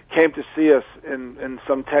came to see us in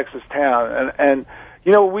some Texas town, and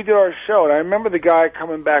we did our show, and I remember the guy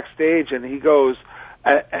coming backstage, and he goes,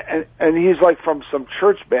 and he's like from some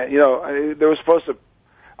church band. They were supposed to,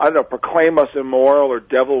 proclaim us immoral or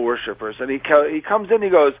devil worshippers, and he comes in, he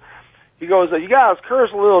goes, you guys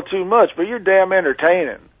curse a little too much, but you're damn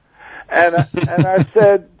entertaining. And I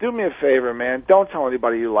said, do me a favor, man. Don't tell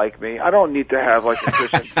anybody you like me. I don't need to have like a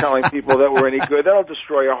Christian telling people that we're any good. That'll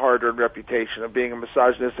destroy a hard-earned reputation of being a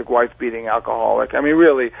misogynistic, wife-beating alcoholic. I mean,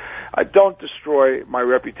 really, don't destroy my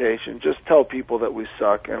reputation. Just tell people that we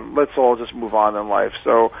suck, and let's all just move on in life.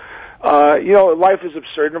 So, life is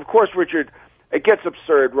absurd. And, of course, Richard, it gets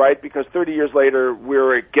absurd, right? Because 30 years later,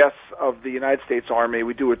 we're guests of the United States Army.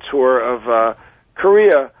 We do a tour of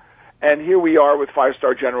Korea. And here we are with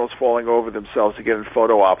five-star generals falling over themselves to get in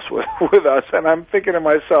photo ops with us. And I'm thinking to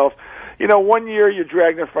myself, 1 year you're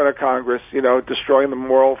dragged in front of Congress, destroying the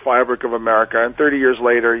moral fabric of America. And 30 years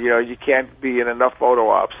later, you can't be in enough photo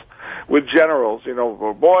ops with generals.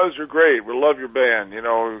 Boys, you're great. We love your band.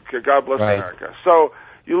 God bless America. So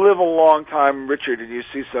you live a long time, Richard, and you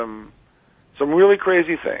see some really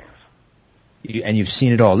crazy things. And you've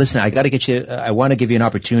seen it all. Listen, I want to give you an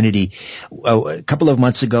opportunity. A couple of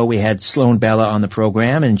months ago, we had Sloan Bella on the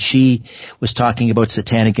program, and she was talking about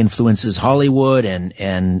satanic influences, Hollywood and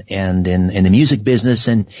in the music business.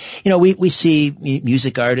 And, we see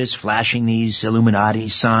music artists flashing these Illuminati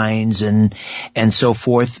signs and so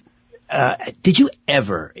forth. Did you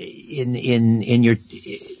ever in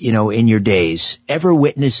your days ever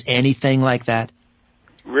witness anything like that?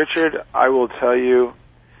 Richard, I will tell you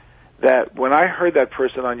that when I heard that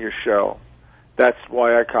person on your show, that's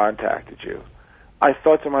why I contacted you. I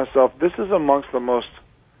thought to myself, this is amongst the most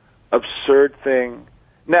absurd thing.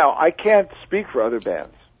 Now, I can't speak for other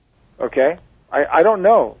bands, okay? I don't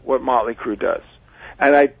know what Motley Crue does,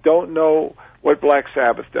 and I don't know what Black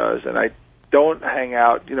Sabbath does, and I don't hang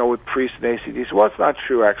out, with Priest and AC/DC. Well, it's not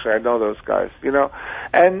true, actually. I know those guys,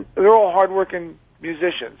 and they're all hardworking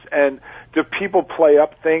musicians. And do people play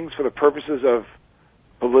up things for the purposes of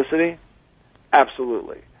publicity?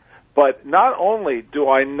 Absolutely. But not only do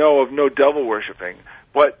I know of no devil worshiping,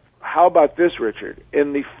 but how about this, Richard?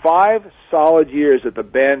 In the 5 solid years that the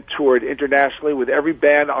band toured internationally with every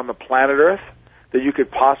band on the planet Earth that you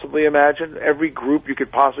could possibly imagine, every group you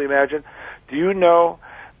could possibly imagine, do you know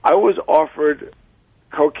I was offered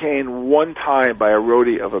cocaine one time by a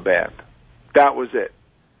roadie of a band. That was it.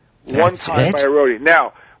 One time by a roadie.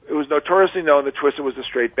 Now, it was notoriously known that Twisted was a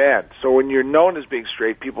straight band. So when you're known as being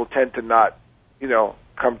straight, people tend to not,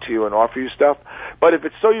 come to you and offer you stuff. But if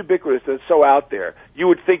it's so ubiquitous and it's so out there, you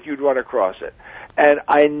would think you'd run across it. And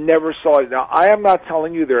I never saw it. Now, I am not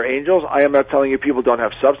telling you they're angels. I am not telling you people don't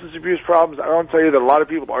have substance abuse problems. I don't tell you that a lot of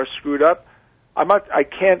people are screwed up. I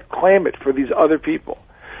can't claim it for these other people.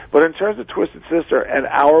 But in terms of Twisted Sister and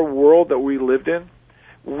our world that we lived in,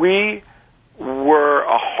 we were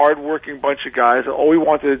a hard-working bunch of guys, and all we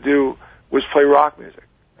wanted to do was play rock music.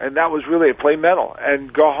 And that was really it, play metal,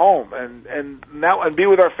 and go home, and be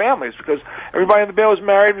with our families, because everybody in the band was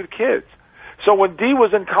married with kids. So when Dee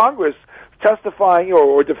was in Congress testifying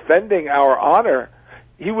or defending our honor,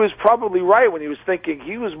 he was probably right when he was thinking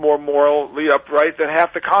he was more morally upright than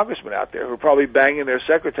half the congressmen out there who were probably banging their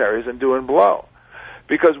secretaries and doing blow.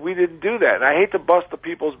 Because we didn't do that. And I hate to bust the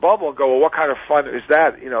people's bubble and go, well, what kind of fun is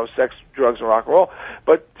that? Sex, drugs, and rock and roll.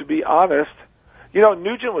 But to be honest,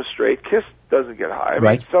 Nugent was straight. Kiss doesn't get high. I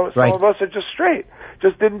mean, some of us are just straight.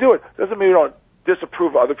 Just didn't do it. Doesn't mean we don't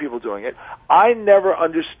disapprove of other people doing it. I never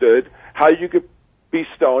understood how you could be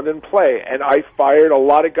stoned and play. And I fired a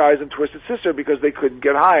lot of guys in Twisted Sister because they couldn't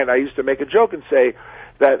get high. And I used to make a joke and say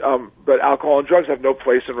that alcohol and drugs have no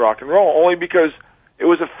place in rock and roll, only because it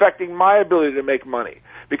was affecting my ability to make money.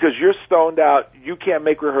 Because you're stoned out, you can't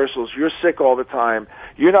make rehearsals, you're sick all the time,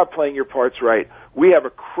 you're not playing your parts right. We have a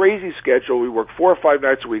crazy schedule. We work 4 or 5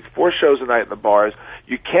 nights a week, 4 shows a night in the bars.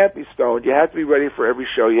 You can't be stoned. You have to be ready for every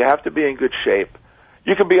show. You have to be in good shape.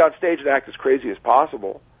 You can be on stage and act as crazy as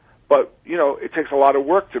possible, but, it takes a lot of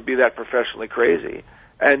work to be that professionally crazy.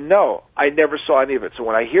 And no, I never saw any of it. So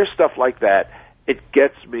when I hear stuff like that, it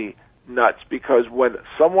gets me nuts, because when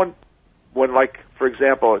like, for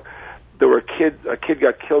example, there were a kid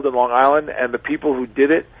got killed in Long Island, and the people who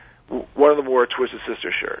did it, one of them wore a Twisted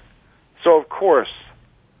Sister shirt. So, of course,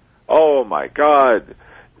 oh, my God,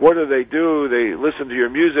 what do? They listen to your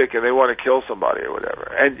music, and they want to kill somebody or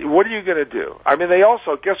whatever. And what are you going to do? I mean, they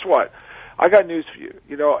also, guess what? I got news for you.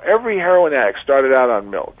 Every heroin addict started out on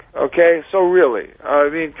milk, okay? So, really, I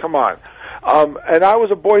mean, come on. And I was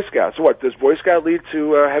a Boy Scout. So what, does Boy Scout lead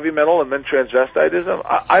to heavy metal and then transvestitism?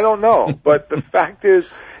 I don't know. But the fact is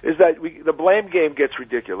that the blame game gets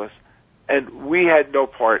ridiculous, and we had no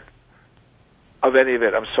part of any of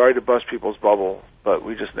it. I'm sorry to bust people's bubble, but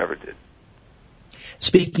we just never did.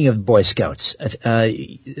 Speaking of Boy Scouts,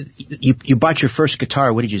 you bought your first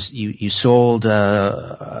guitar. What did you sold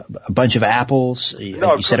a bunch of apples?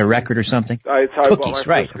 No, you set a record or something? That's how Cookies, I bought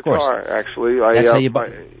my right? first Of course. guitar, actually, That's how you bought.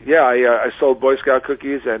 I sold Boy Scout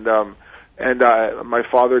cookies, and my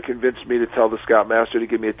father convinced me to tell the Scoutmaster to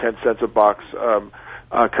give me a 10 cents a box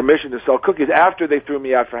commission to sell cookies after they threw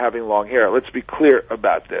me out for having long hair. Let's be clear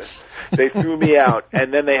about this. They threw me out,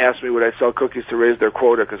 and then they asked me would I sell cookies to raise their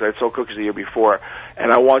quota because I'd sold cookies the year before.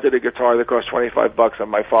 And I wanted a guitar that cost $25,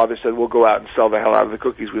 and my father said, we'll go out and sell the hell out of the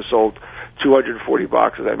cookies. We sold 240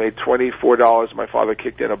 boxes. I made $24. My father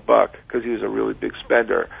kicked in $1 because he was a really big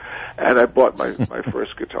spender. And I bought my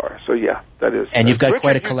first guitar. So yeah, that is. And you've got Richard,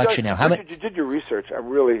 quite a collection now. You did your research.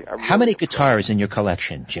 How many guitars in your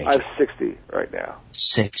collection, JJ? I have 60 right now.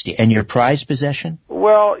 60. And your prized possession?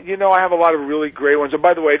 Well, I have a lot of really great ones. And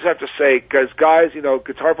by the way, I just have to say, because guys,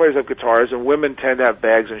 guitar players have guitars, and women tend to have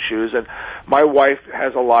bags and shoes. And my wife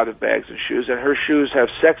has a lot of bags and shoes, and her shoes have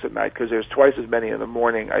sex at night because there's twice as many in the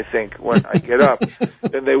morning, I think, when I get up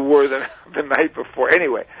than they were the night before.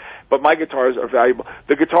 Anyway. But my guitars are valuable.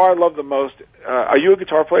 The guitar I love the most. Are you a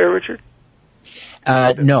guitar player, Richard?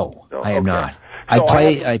 No, I am not.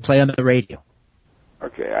 I play on the radio.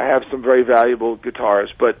 Okay, I have some very valuable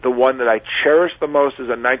guitars, but the one that I cherish the most is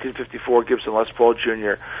a 1954 Gibson Les Paul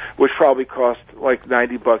Jr., which probably cost like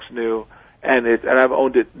 $90 new, and I've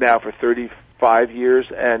owned it now for 35 years,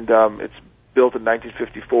 and it's built in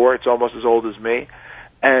 1954. It's almost as old as me,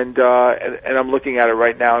 and I'm looking at it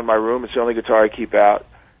right now in my room. It's the only guitar I keep out.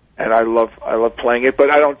 And I love playing it,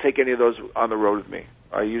 but I don't take any of those on the road with me.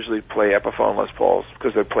 I usually play Epiphone Les Pauls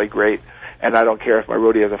because they play great, and I don't care if my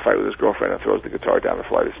roadie has a fight with his girlfriend and throws the guitar down the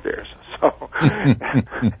flight of stairs. So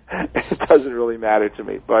it doesn't really matter to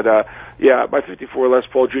me. But my 54 Les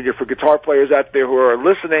Paul Jr. For guitar players out there who are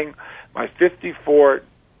listening, my 54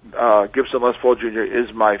 Gibson Les Paul Jr.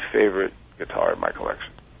 is my favorite guitar in my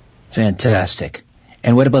collection. Fantastic.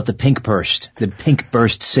 And what about the Pink Burst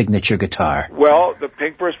signature guitar? Well, the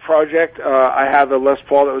Pink Burst project, I have a Les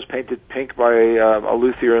Paul that was painted pink by a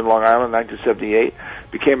luthier in Long Island in 1978.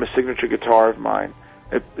 Became a signature guitar of mine.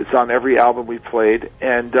 It's on every album we played.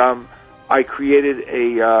 And I created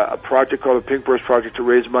a project called the Pink Burst Project to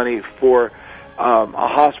raise money for a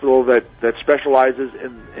hospital that specializes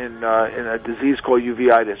in a disease called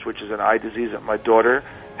uveitis, which is an eye disease that my daughter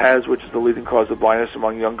has, which is the leading cause of blindness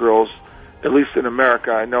among young girls. At least in America.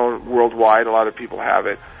 I know worldwide a lot of people have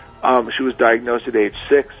it. She was diagnosed at age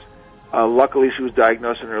 6. Luckily, she was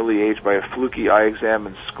diagnosed at an early age by a fluky eye exam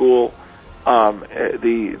in school.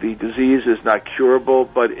 The disease is not curable,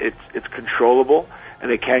 but it's controllable, and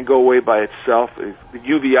it can go away by itself. The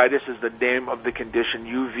uveitis is the name of the condition,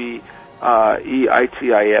 uveitis,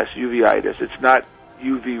 uveitis. It's not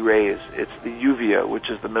UV rays. It's the uvea, which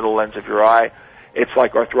is the middle lens of your eye. It's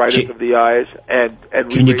like arthritis of the eyes, and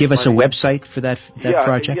can you give us a website for that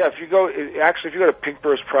project? Yeah, if you go to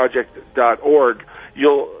pinkburstproject.org,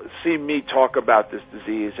 you'll see me talk about this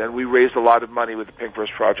disease, and we raised a lot of money with the Pink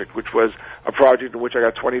Burst Project, which was a project in which I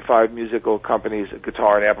got 25 musical companies,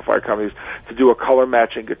 guitar and amplifier companies, to do a color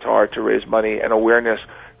matching guitar to raise money and awareness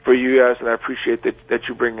for you guys, and I appreciate that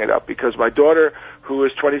you bring it up, because my daughter, who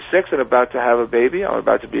is 26 and about to have a baby, I'm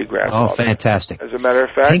about to be a grandfather. Oh, fantastic. As a matter of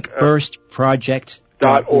fact,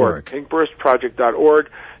 pinkburstproject.org. Pinkburstproject.org.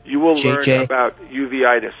 You will learn about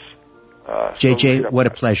uveitis. JJ, what a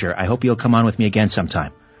pleasure. I hope you'll come on with me again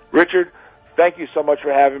sometime. Richard, thank you so much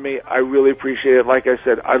for having me. I really appreciate it. Like I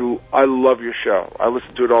said, I love your show. I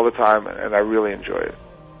listen to it all the time, and I really enjoy it.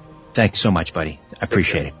 Thanks so much, buddy. I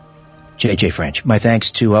appreciate it. JJ French. My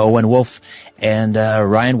thanks to Owen Wolf and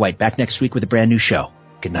Ryan White. Back next week with a brand new show.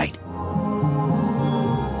 Good night.